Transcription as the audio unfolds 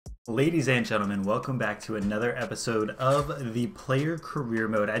Ladies and gentlemen, welcome back to another episode of the Player Career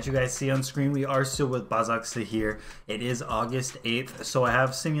Mode. As you guys see on screen, we are still with Basaksehir. It is August 8th, so I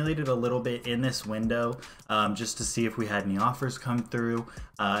have simulated a little bit in this window just to see if we had any offers come through.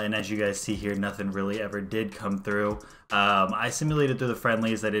 And as you guys see here, nothing really ever did come through. I simulated through the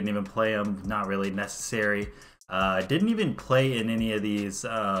friendlies. I didn't even play them. Not really necessary. Didn't even play in any of these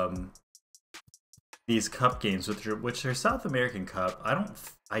cup games, which are South American Cup.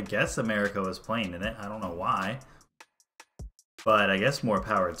 I guess America was playing in it. I don't know why, but I guess more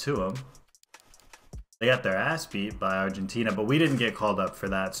power to them. They got their ass beat by Argentina, but we didn't get called up for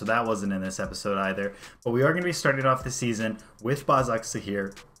that, so that wasn't in this episode either. But we are going to be starting off the season with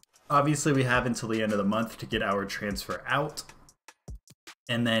Basaksehir. Obviously, we have until the end of the month to get our transfer out.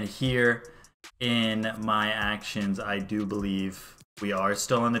 And then here in my actions, I do believe we are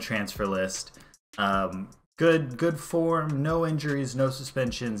still on the transfer list. Good form, no injuries, no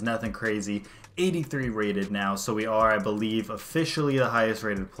suspensions, nothing crazy. 83 rated now, so we are, I believe, officially the highest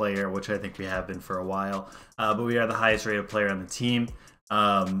rated player, which I think we have been for a while. But we are the highest rated player on the team.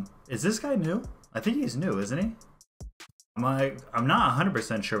 Is this guy new? I think he's new, isn't he? I'm not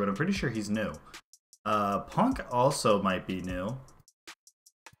 100% sure, but I'm pretty sure he's new. Punk also might be new.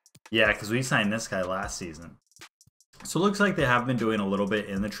 Yeah, because we signed this guy last season. So it looks like they have been doing a little bit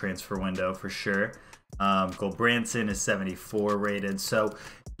in the transfer window for sure. Branson is 74 rated. So,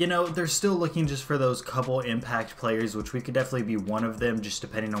 you know, they're still looking just for those couple impact players, which we could definitely be one of them, just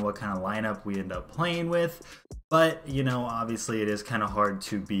depending on what kind of lineup we end up playing with. But, you know, obviously it is kind of hard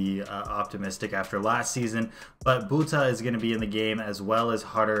to be optimistic after last season. But Buta is going to be in the game, as well as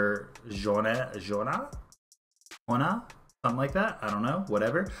Harder Jona? Something like that. I don't know.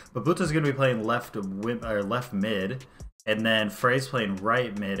 Whatever. But Buta's going to be playing left mid. And then Frey's playing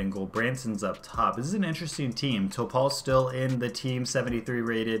right mid and Branson's up top. This is an interesting team. Topal's still in the team, 73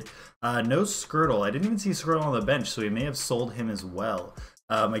 rated. No Skirtle. I didn't even see Skirtle on the bench, so we may have sold him as well.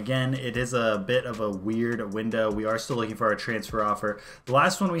 Again, it is a bit of a weird window. We are still looking for our transfer offer. The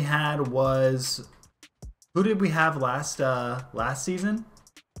last one we had was... Who did we have last season?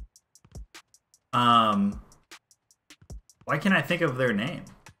 Why can't I think of their name?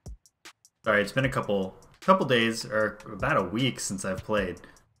 Sorry, it's been a couple days, or about a week since I've played.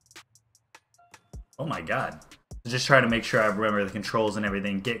 Oh my god. Just trying to make sure I remember the controls and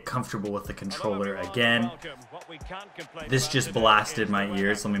everything, get comfortable with the controller again. This just blasted my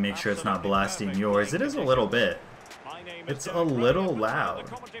ears. Let me make sure it's not blasting yours. It is a little bit. It's a little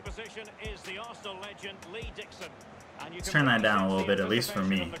loud. Let's turn that down a little bit, at least for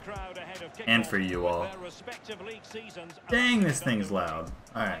me. And for you all. Dang, this thing's loud.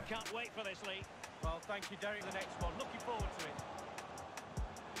 Alright.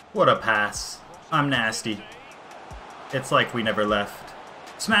 What a pass. I'm nasty. It's like we never left.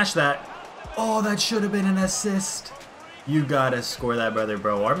 Smash that. Oh, that should have been an assist. You gotta score that, brother,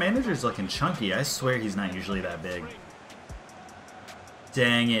 bro. Our manager's looking chunky. I swear he's not usually that big.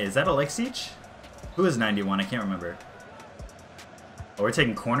 Dang it. Is that Alexic? Who is 91? I can't remember. Oh, we're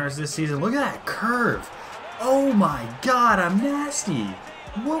taking corners this season. Look at that curve. Oh my god, I'm nasty.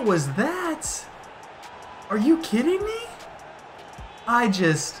 What was that? Are you kidding me?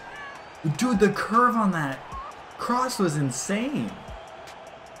 Dude, the curve on that cross was insane.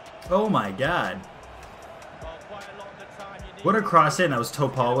 Oh my god. What a cross in. That was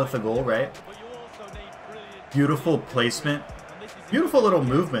Topal with the goal, right? Beautiful placement. Beautiful little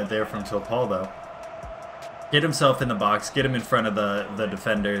movement there from Topal, though. Get himself in the box, get him in front of the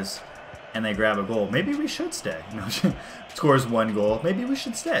defenders, and they grab a goal. Maybe we should stay. Scores one goal. Maybe we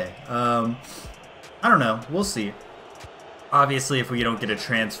should stay. I don't know. We'll see. Obviously, if we don't get a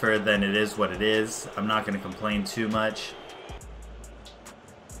transfer, then it is what it is. I'm not going to complain too much.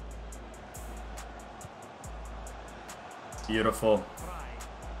 Beautiful.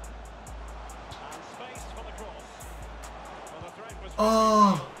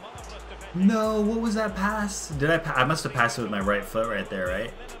 Oh! No, what was that pass? I must have passed it with my right foot right there,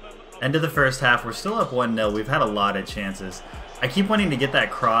 right? End of the first half. We're still up 1-0. We've had a lot of chances. I keep wanting to get that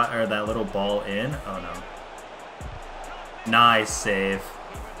cross or that little ball in. Oh no. Nice save.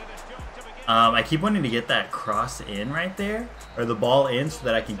 I keep wanting to get that cross in right there, or the ball in, so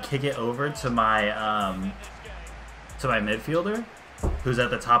that I can kick it over to my midfielder, who's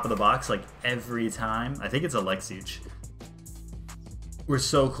at the top of the box like every time. I think it's Alexic. We're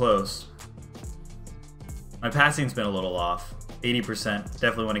so close. My passing's been a little off. 80%.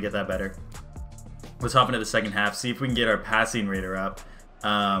 Definitely want to get that better. Let's hop into the second half, see if we can get our passing rater up.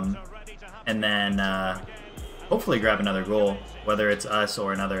 And then hopefully grab another goal, whether it's us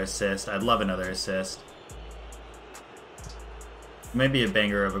or another assist. I'd love another assist. Maybe a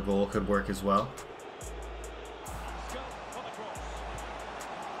banger of a goal could work as well.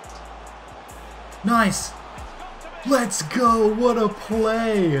 Nice! Let's go! What a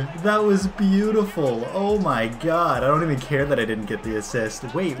play! That was beautiful! Oh my god, I don't even care that I didn't get the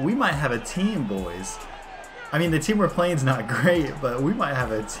assist. Wait, we might have a team, boys. I mean, the team we're playing is not great, but we might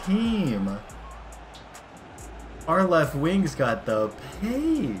have a team. Our left wing's got the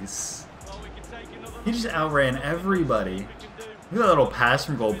pace. He just outran everybody. Look at that little pass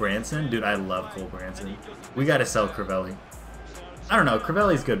from Goldbranson. Dude, I love Goldbranson. We gotta sell Crivelli. I don't know,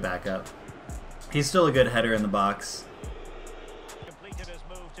 Crivelli's good backup. He's still a good header in the box.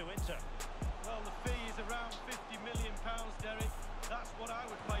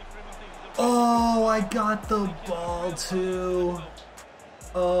 Oh, I got the ball too.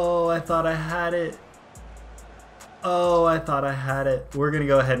 Oh, I thought I had it. Oh, I thought I had it. We're gonna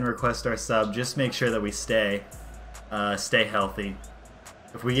go ahead and request our sub. Just make sure that we stay healthy.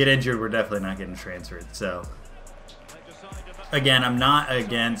 If we get injured, we're definitely not getting transferred. So, again, I'm not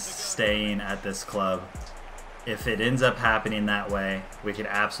against staying at this club. If it ends up happening that way, we could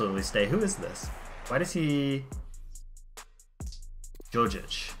absolutely stay. Who is this? Why does he...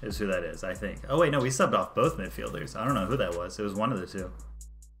 Jojic is who that is, I think. Oh wait, no, we subbed off both midfielders. I don't know who that was. It was one of the two.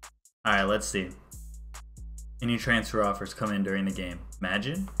 Alright, let's see. Any transfer offers come in during the game.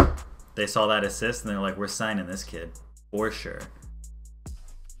 Imagine they saw that assist and they're like, we're signing this kid. For sure.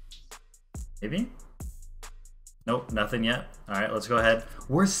 Maybe? Nope, nothing yet. Alright, let's go ahead.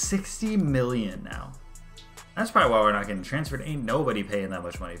 We're 60 million now. That's probably why we're not getting transferred. Ain't nobody paying that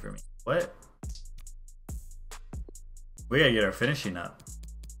much money for me. What? We gotta get our finishing up.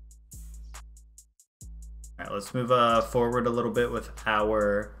 Alright, let's move forward a little bit with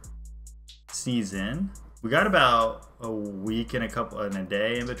our season. We got about a week and a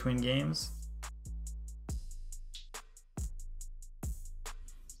day in between games.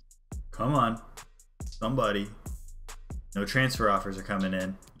 Come on, somebody. No transfer offers are coming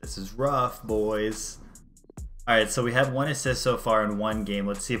in. This is rough, boys. Alright, so we had one assist so far in one game.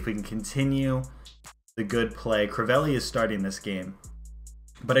 Let's see if we can continue the good play. Crivelli is starting this game.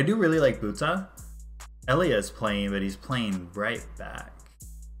 But I do really like Buta. Elia is playing, but he's playing right back.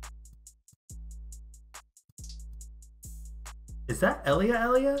 Is that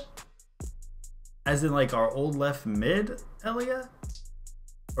Elia? As in like our old left mid Elia?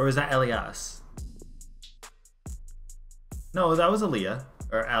 Or is that Elias? No, that was Elia.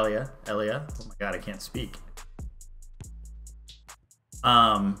 Or Elia. Oh my god, I can't speak.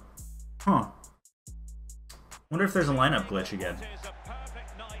 Wonder if there's a lineup glitch again.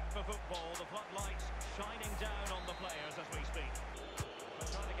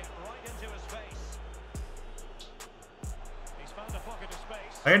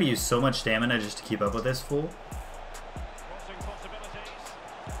 I gotta use so much stamina just to keep up with this fool.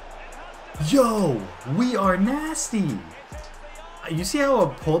 Yo, we are nasty. You see how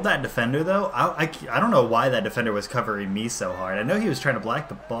I pulled that defender though? I don't know why that defender was covering me so hard. I know he was trying to block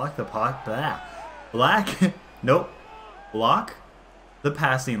nope. Block the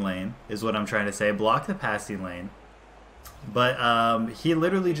passing lane is what I'm trying to say. Block the passing lane. But he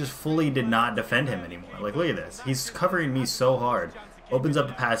literally just fully did not defend him anymore. Like, look at this. He's covering me so hard. Opens up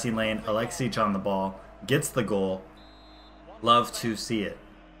the passing lane. Alexic on the ball. Gets the goal. Love to see it.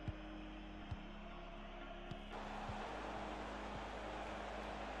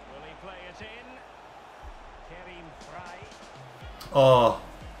 Oh,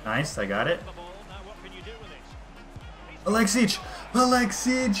 nice. I got it. Alexic!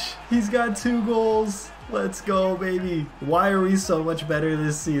 He's got 2 goals. Let's go, baby. Why are we so much better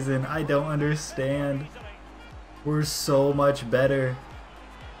this season? I don't understand. We're so much better.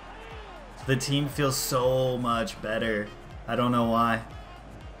 The team feels so much better. I don't know why.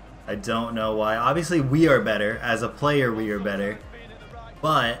 I don't know why. Obviously, we are better. As a player, we are better.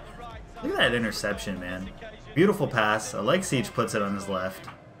 But look at that interception, man. Beautiful pass. Alexic puts it on his left.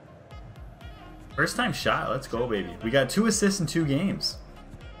 First time shot. Let's go, baby. We got 2 assists in 2 games.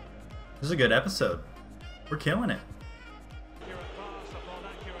 This is a good episode. We're killing it.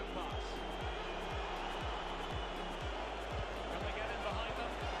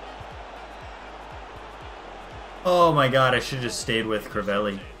 Oh my god, I should have just stayed with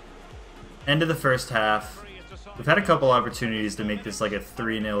Crivelli. End of the first half. We've had a couple opportunities to make this like a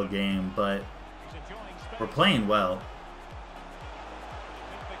 3-0 game, but we're playing well.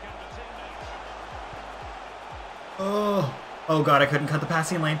 Oh god, I couldn't cut the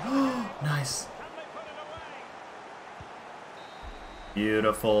passing lane. Nice.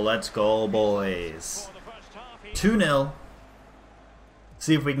 Beautiful. Let's go, boys. 2-0.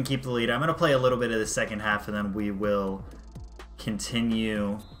 See if we can keep the lead. I'm going to play a little bit of the second half, and then we will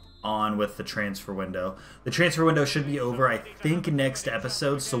continue on with the transfer window. The transfer window should be over, I think, next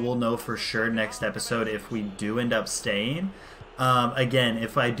episode, so we'll know for sure next episode if we do end up staying. Again,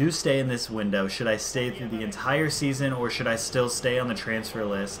 if I do stay in this window, should I stay through the entire season, or should I still stay on the transfer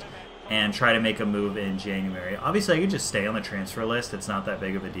list and try to make a move in January? Obviously, I could just stay on the transfer list. It's not that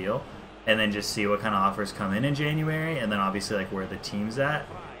big of a deal. And then just see what kind of offers come in January, and then obviously like where the team's at.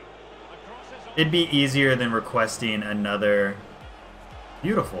 It'd be easier than requesting another...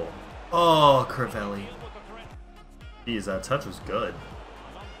 Beautiful. Oh, Crivelli. Jeez, that touch was good.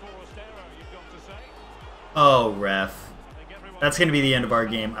 Oh, ref. That's going to be the end of our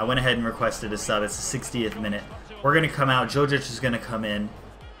game. I went ahead and requested a sub. It's the 60th minute. We're going to come out. Jojic is going to come in.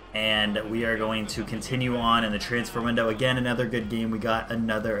 And we are going to continue on in the transfer window. Again, another good game. We got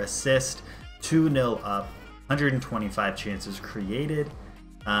another assist. 2-0 up. 125 chances created.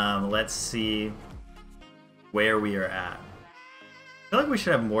 Let's see where we are at. I feel like we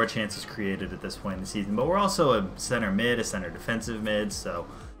should have more chances created at this point in the season. But we're also a center mid, a center defensive mid. So,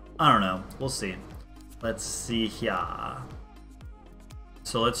 I don't know. We'll see. Let's see here.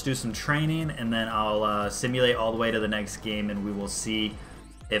 So let's do some training. And then I'll simulate all the way to the next game. And we will see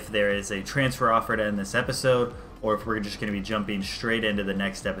if there is a transfer offer to end this episode, or if we're just going to be jumping straight into the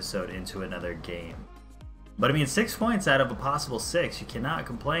next episode into another game. But I mean, 6 points out of a possible 6. You cannot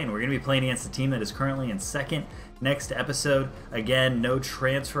complain. We're going to be playing against a team that is currently in second next episode. Again, no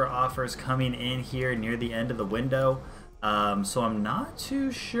transfer offers coming in here near the end of the window. So I'm not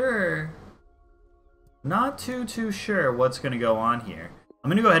too sure. Not too sure what's going to go on here. I'm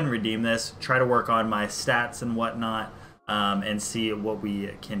going to go ahead and redeem this, try to work on my stats and whatnot. And see what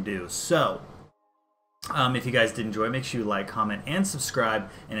we can do. So, if you guys did enjoy, make sure you like, comment, and subscribe.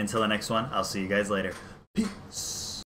 And until the next one, I'll see you guys later. Peace.